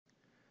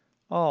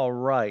All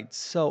right,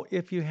 so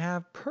if you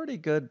have pretty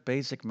good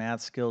basic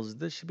math skills,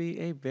 this should be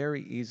a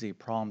very easy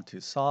problem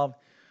to solve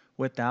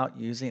without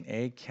using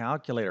a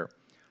calculator.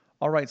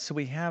 All right, so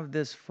we have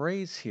this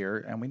phrase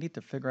here, and we need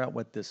to figure out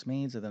what this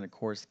means, and then, of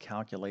course,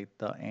 calculate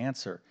the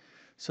answer.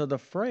 So the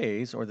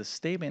phrase or the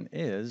statement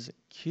is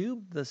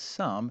cube the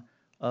sum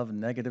of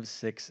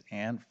 -6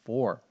 and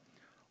 4.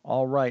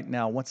 All right,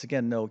 now, once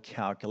again, no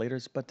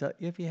calculators, but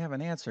if you have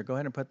an answer, go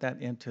ahead and put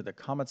that into the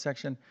comment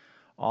section.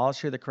 I'll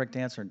share the correct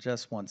answer in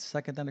just 1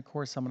 second. Then, of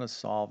course, I'm going to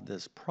solve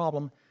this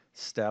problem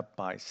step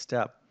by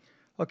step.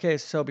 Okay,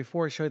 so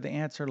before I show you the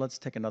answer, let's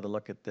take another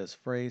look at this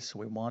phrase. So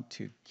we want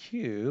to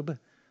cube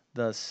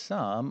the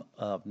sum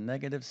of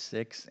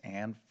 -6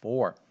 and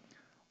 4.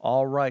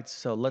 All right,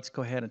 so let's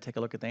go ahead and take a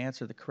look at the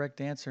answer. The correct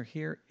answer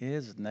here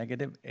is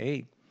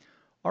 -8.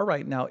 All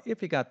right, now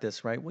if you got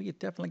this right, well, you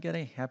definitely get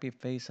a happy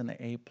face and an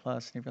A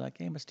plus. And if you're like,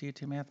 hey, Mr.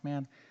 YouTube Math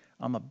Man,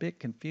 I'm a bit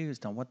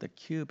confused on what the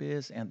cube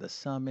is and the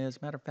sum is.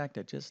 Matter of fact,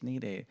 I just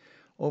need a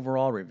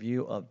overall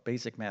review of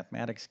basic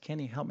mathematics. Can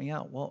you help me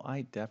out? Well,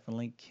 I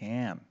definitely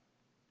can.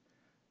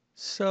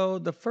 So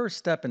the first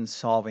step in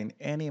solving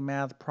any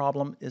math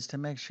problem is to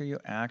make sure you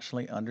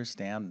actually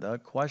understand the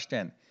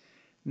question.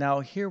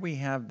 Now here we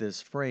have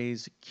this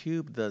phrase,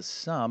 cube the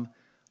sum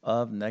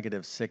of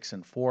 -6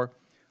 and 4.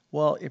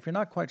 Well, if you're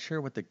not quite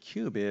sure what the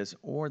cube is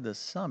or the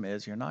sum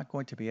is, you're not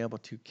going to be able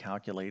to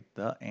calculate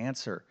the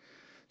answer.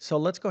 So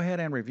let's go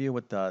ahead and review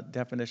what the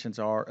definitions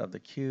are of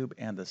the cube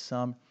and the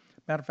sum.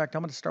 Matter of fact,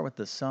 I'm going to start with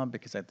the sum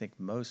because I think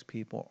most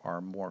people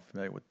are more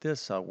familiar with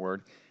this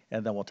word,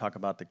 and then we'll talk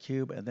about the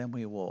cube, and then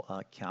we will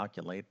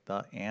calculate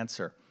the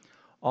answer.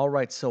 All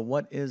right, so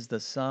what is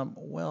the sum?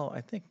 Well, I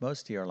think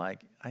most of you are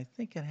like, I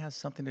think it has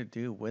something to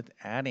do with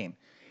adding.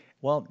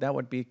 Well, that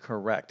would be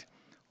correct.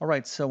 All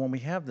right, so when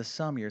we have the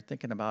sum, you're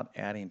thinking about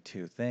adding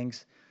two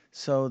things.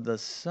 So the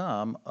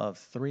sum of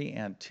 3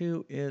 and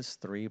 2 is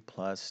 3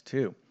 plus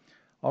 2.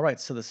 All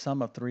right, so the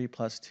sum of 3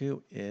 plus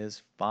 2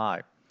 is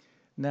 5.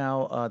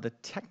 Now, the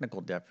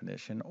technical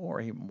definition, or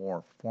a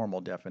more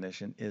formal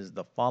definition, is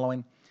the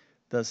following.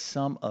 The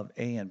sum of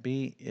A and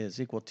B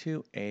is equal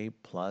to A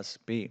plus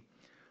B.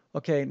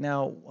 Okay,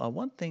 now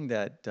one thing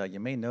that you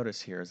may notice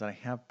here is that I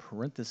have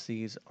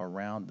parentheses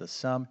around the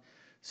sum.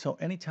 So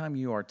anytime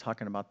you are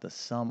talking about the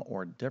sum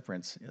or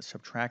difference,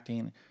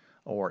 subtracting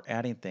or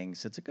adding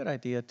things, it's a good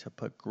idea to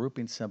put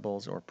grouping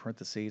symbols or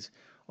parentheses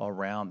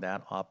around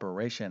that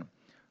operation.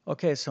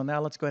 Okay, so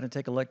now let's go ahead and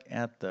take a look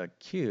at the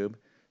cube.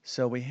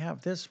 So we have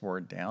this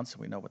word down, so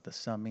we know what the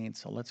sum means.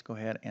 So let's go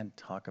ahead and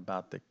talk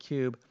about the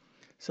cube.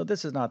 So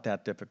this is not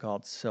that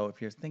difficult. So if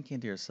you're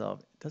thinking to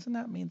yourself, doesn't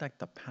that mean like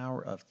the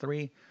power of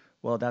 3?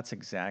 Well, that's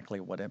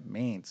exactly what it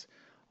means.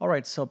 All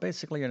right, so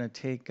basically you're going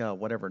to take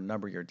whatever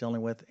number you're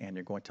dealing with and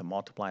you're going to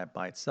multiply it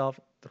by itself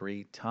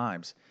 3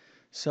 times.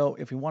 So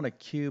if we want to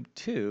cube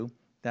 2,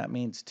 that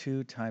means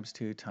 2 times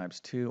 2 times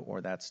 2,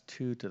 or that's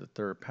 2 to the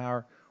third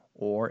power,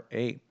 or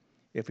 8.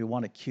 If we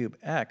want to cube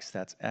x,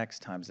 that's x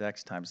times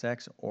x times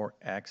x, or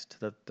x to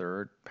the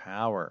third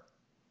power.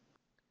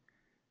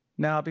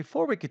 Now,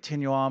 before we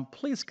continue on,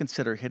 please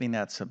consider hitting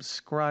that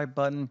subscribe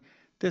button.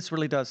 This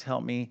really does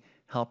help me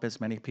help as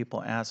many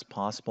people as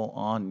possible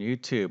on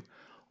YouTube.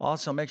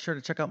 Also, make sure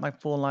to check out my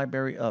full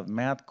library of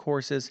math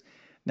courses.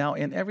 Now,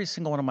 in every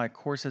single one of my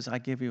courses, I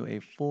give you a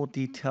full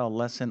detailed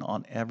lesson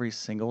on every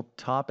single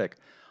topic.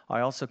 I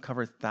also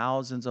cover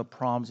thousands of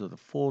problems with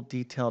full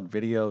detailed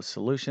video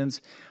solutions.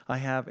 I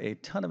have a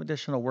ton of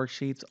additional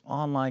worksheets,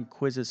 online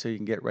quizzes so you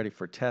can get ready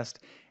for tests,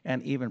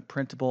 and even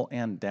printable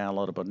and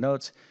downloadable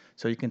notes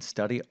so you can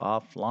study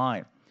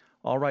offline.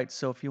 All right,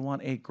 so if you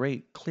want a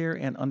great, clear,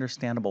 and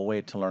understandable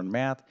way to learn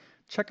math,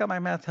 check out my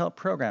math help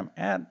program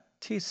at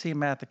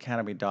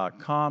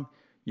tcmathacademy.com.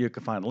 You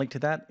can find a link to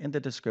that in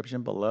the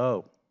description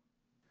below.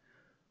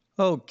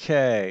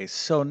 Okay,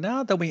 so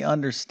now that we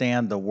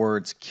understand the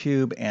words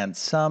cube and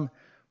sum,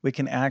 we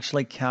can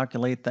actually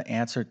calculate the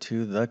answer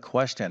to the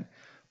question.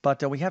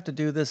 But we have to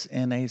do this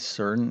in a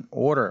certain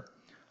order.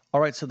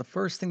 All right, so the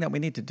first thing that we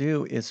need to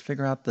do is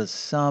figure out the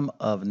sum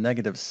of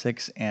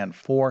 -6 and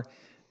 4.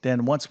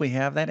 Then once we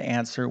have that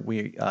answer,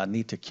 we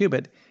need to cube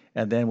it,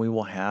 and then we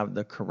will have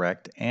the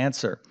correct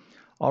answer.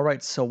 All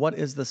right, so what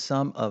is the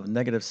sum of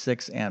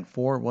 -6 and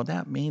 4? Well,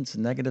 that means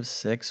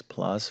 -6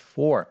 plus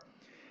 4.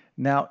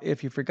 Now,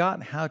 if you've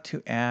forgotten how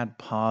to add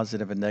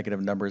positive and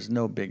negative numbers,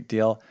 no big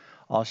deal.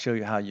 I'll show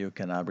you how you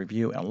can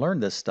review and learn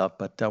this stuff,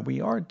 but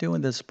we are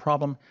doing this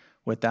problem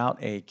without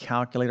a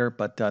calculator,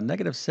 but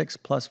 -6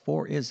 plus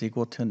 4 is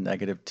equal to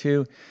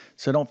 -2.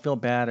 So don't feel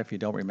bad if you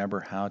don't remember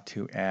how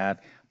to add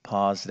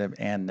positive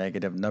and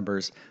negative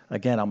numbers.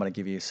 Again, I'm going to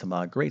give you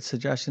some great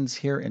suggestions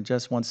here in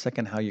just 1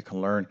 second how you can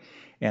learn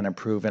and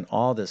improve in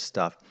all this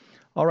stuff.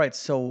 All right,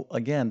 so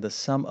again, the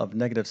sum of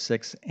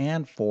 -6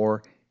 and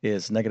 4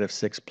 is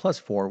 -6 plus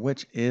 4,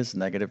 which is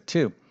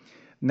 -2.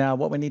 Now,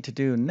 what we need to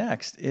do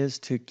next is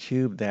to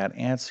cube that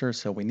answer.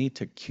 So we need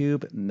to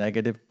cube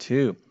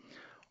 -2.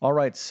 All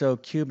right, so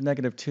cube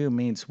 -2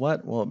 means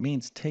what? Well, it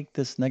means take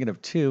this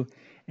 -2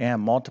 and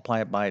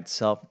multiply it by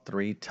itself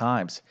 3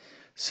 times.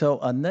 So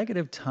a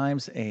negative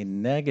times a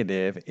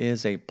negative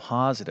is a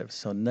positive.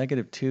 So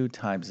negative 2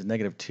 times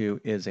negative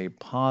 2 is a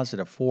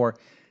positive 4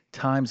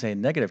 times a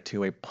negative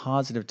 2. A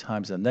positive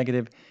times a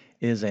negative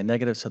is a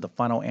negative. So the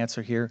final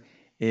answer here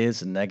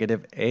is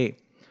negative 8.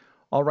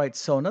 All right,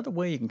 so another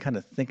way you can kind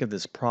of think of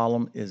this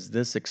problem is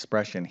this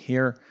expression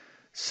here.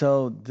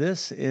 So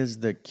this is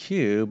the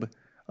cube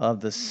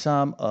of the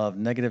sum of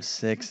negative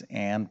 6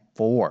 and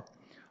 4.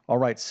 All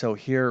right, so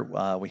here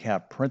we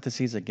have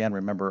parentheses. Again,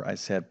 remember I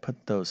said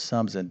put those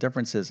sums and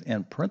differences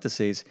in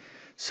parentheses.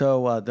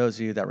 So those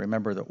of you that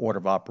remember the order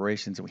of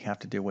operations, we have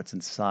to do what's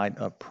inside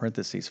of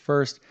parentheses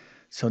first.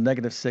 So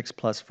negative 6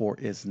 plus 4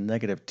 is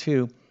negative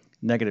 2.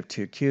 Negative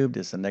 2 cubed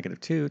is a negative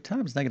 2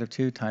 times negative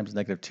 2 times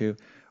negative 2,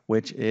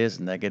 which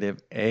is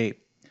negative 8.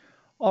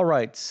 All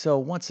right, so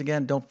once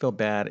again, don't feel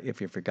bad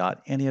if you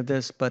forgot any of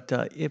this, but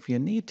if you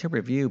need to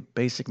review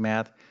basic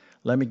math,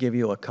 let me give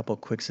you a couple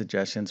quick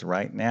suggestions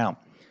right now.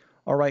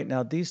 All right,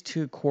 now these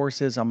two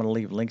courses, I'm going to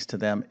leave links to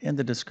them in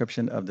the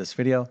description of this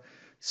video.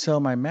 So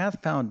my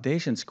Math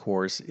Foundations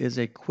course is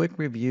a quick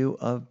review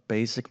of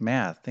basic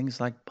math,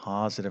 things like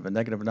positive and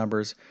negative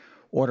numbers,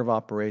 order of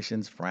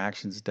operations,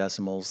 fractions,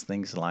 decimals,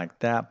 things like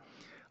that.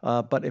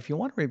 But if you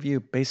want to review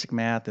basic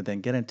math and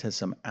then get into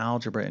some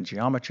algebra and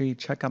geometry,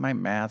 check out my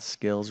Math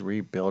Skills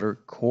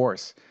Rebuilder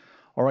course.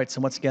 All right,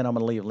 so once again, I'm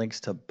going to leave links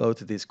to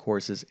both of these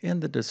courses in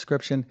the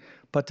description.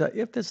 But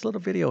if this little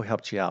video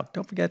helped you out,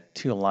 don't forget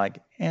to like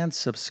and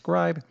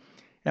subscribe.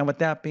 And with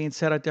that being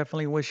said, I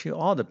definitely wish you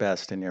all the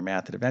best in your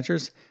math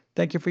adventures.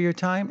 Thank you for your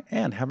time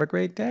and have a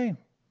great day.